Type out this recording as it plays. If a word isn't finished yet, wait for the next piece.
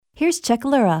Here's Chuck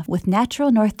Lura with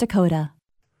Natural North Dakota.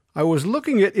 I was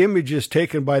looking at images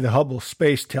taken by the Hubble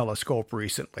Space Telescope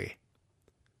recently.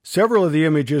 Several of the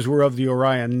images were of the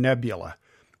Orion Nebula.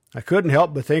 I couldn't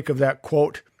help but think of that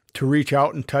quote, "to reach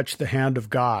out and touch the hand of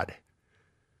God."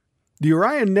 The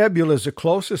Orion Nebula is the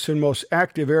closest and most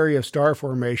active area of star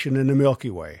formation in the Milky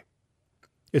Way.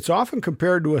 It's often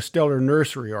compared to a stellar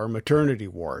nursery or maternity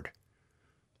ward.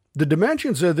 The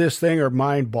dimensions of this thing are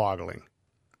mind-boggling.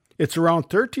 It's around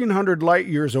 1,300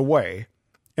 light-years away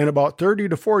and about 30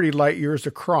 to 40 light-years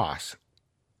across.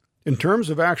 In terms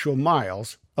of actual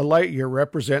miles, a light-year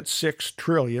represents 6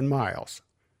 trillion miles.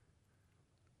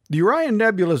 The Orion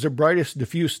Nebula is the brightest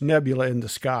diffuse nebula in the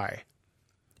sky.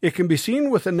 It can be seen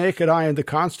with the naked eye in the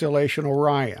constellation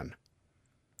Orion.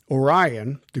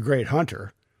 Orion, the Great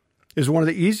Hunter, is one of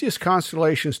the easiest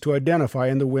constellations to identify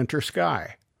in the winter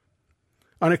sky.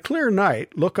 On a clear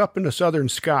night, look up in the southern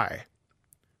sky,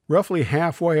 roughly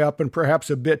halfway up and perhaps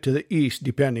a bit to the east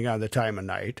depending on the time of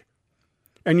night,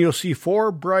 and you'll see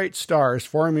 4 bright stars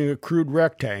forming a crude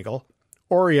rectangle,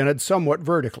 oriented somewhat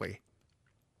vertically.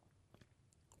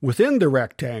 Within the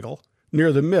rectangle,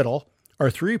 near the middle, are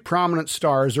 3 prominent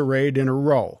stars arrayed in a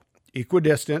row,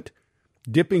 equidistant,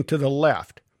 dipping to the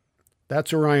left.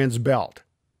 That's Orion's belt.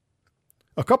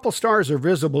 A couple stars are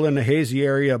visible in the hazy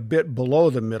area a bit below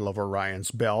the middle of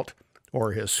Orion's belt,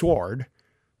 or his sword.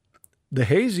 The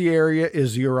hazy area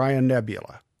is the Orion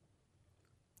Nebula.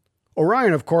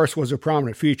 Orion, of course, was a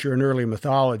prominent feature in early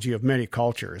mythology of many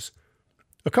cultures.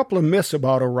 A couple of myths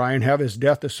about Orion have his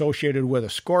death associated with a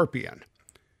scorpion.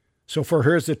 So for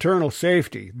his eternal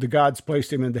safety, the gods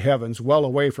placed him in the heavens well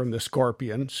away from the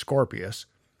scorpion, Scorpius.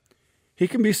 He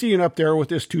can be seen up there with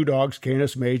his 2 dogs,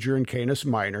 Canis Major and Canis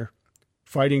Minor,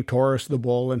 fighting Taurus the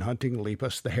bull and hunting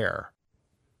Lepus the hare.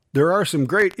 There are some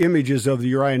great images of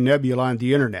the Orion Nebula on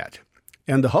the internet,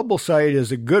 and the Hubble site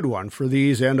is a good one for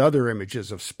these and other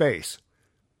images of space.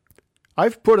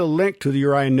 I've put a link to the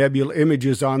Orion Nebula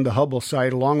images on the Hubble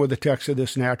site along with the text of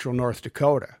this Natural North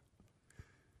Dakota.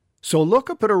 So look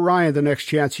up at Orion the next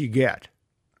chance you get.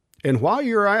 And while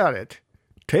you're at it,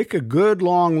 take a good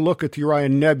long look at the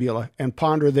Orion Nebula and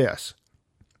ponder this.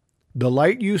 The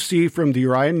light you see from the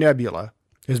Orion Nebula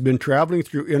has been traveling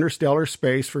through interstellar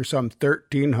space for some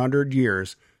 1,300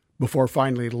 years before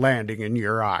finally landing in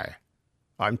your eye.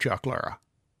 I'm Chuck Lura.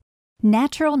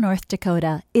 Natural North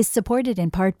Dakota is supported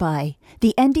in part by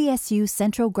the NDSU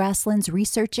Central Grasslands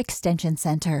Research Extension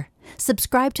Center.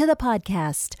 Subscribe to the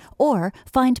podcast or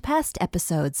find past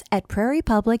episodes at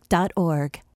prairiepublic.org.